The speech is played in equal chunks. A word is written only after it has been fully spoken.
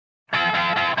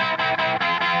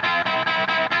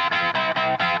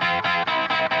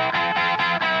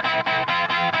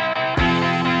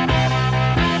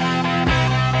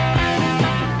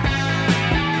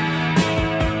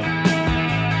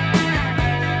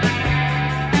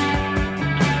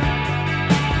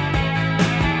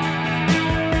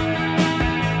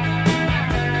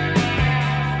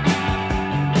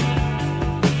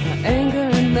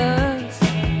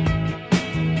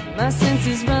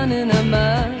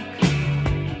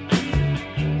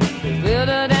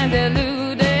bewildered and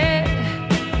deluded.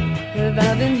 Have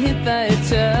I been hit by a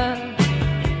truck?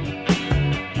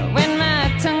 When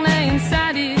my tongue lay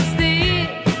inside his teeth,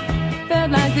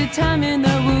 felt like the time in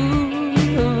the womb.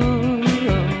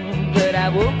 But I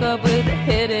woke up with a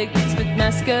headache that split my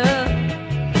skull,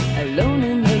 alone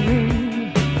in the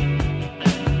room.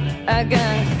 I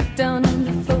got down on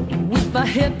the floor with my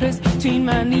head pressed between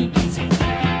my knees.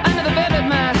 Under the bed with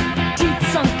my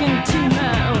teeth sunk into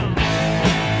my own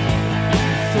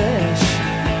flesh.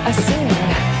 I said,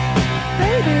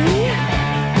 baby,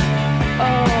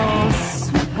 oh,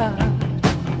 sweetheart.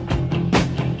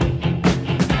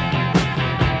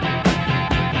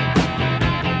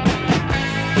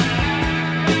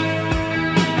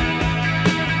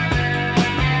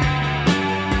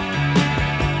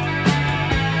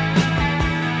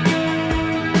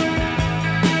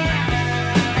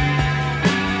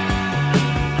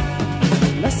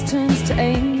 Lust turns to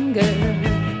anger,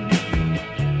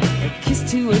 a kiss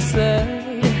to a slug.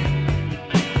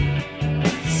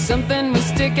 Something was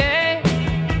sticky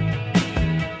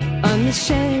on the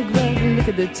shag rug. Look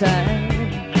at the time.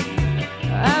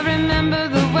 I remember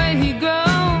the way he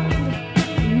groaned,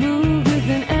 moved with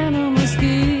an animal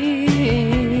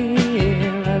skill.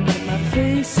 I rubbed my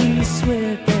face in the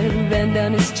sweat that ran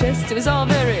down his chest. It was all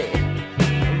very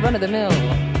run-of-the-mill,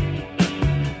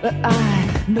 but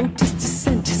I noticed his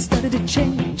scent started to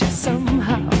change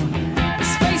somehow.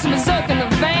 His face was up and the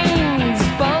veins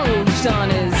bulged on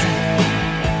his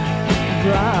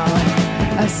brow.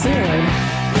 I said,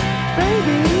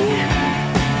 baby,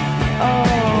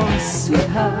 oh,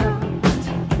 sweetheart.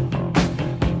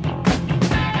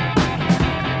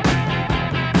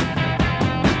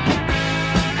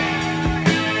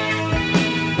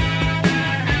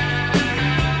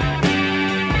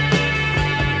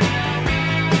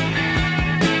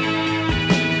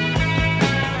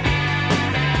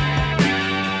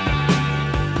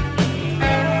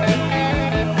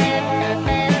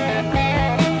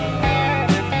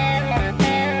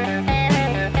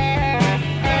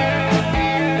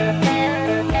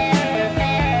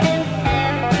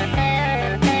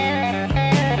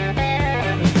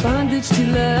 Bondage to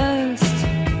lust,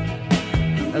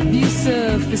 abuse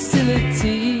of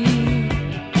facility,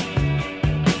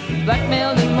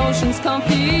 blackmailed emotions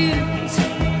confused,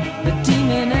 the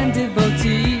demon and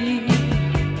devotee.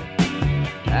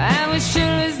 I was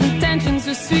sure his intentions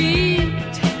were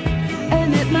sweet, and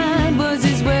that mine was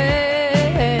his well.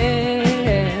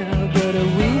 But a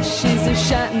wish is a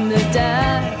shot in the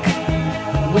dark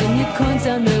when your coin's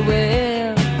on the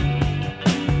well.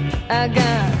 I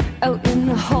got out in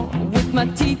the hall with my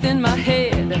teeth in my head.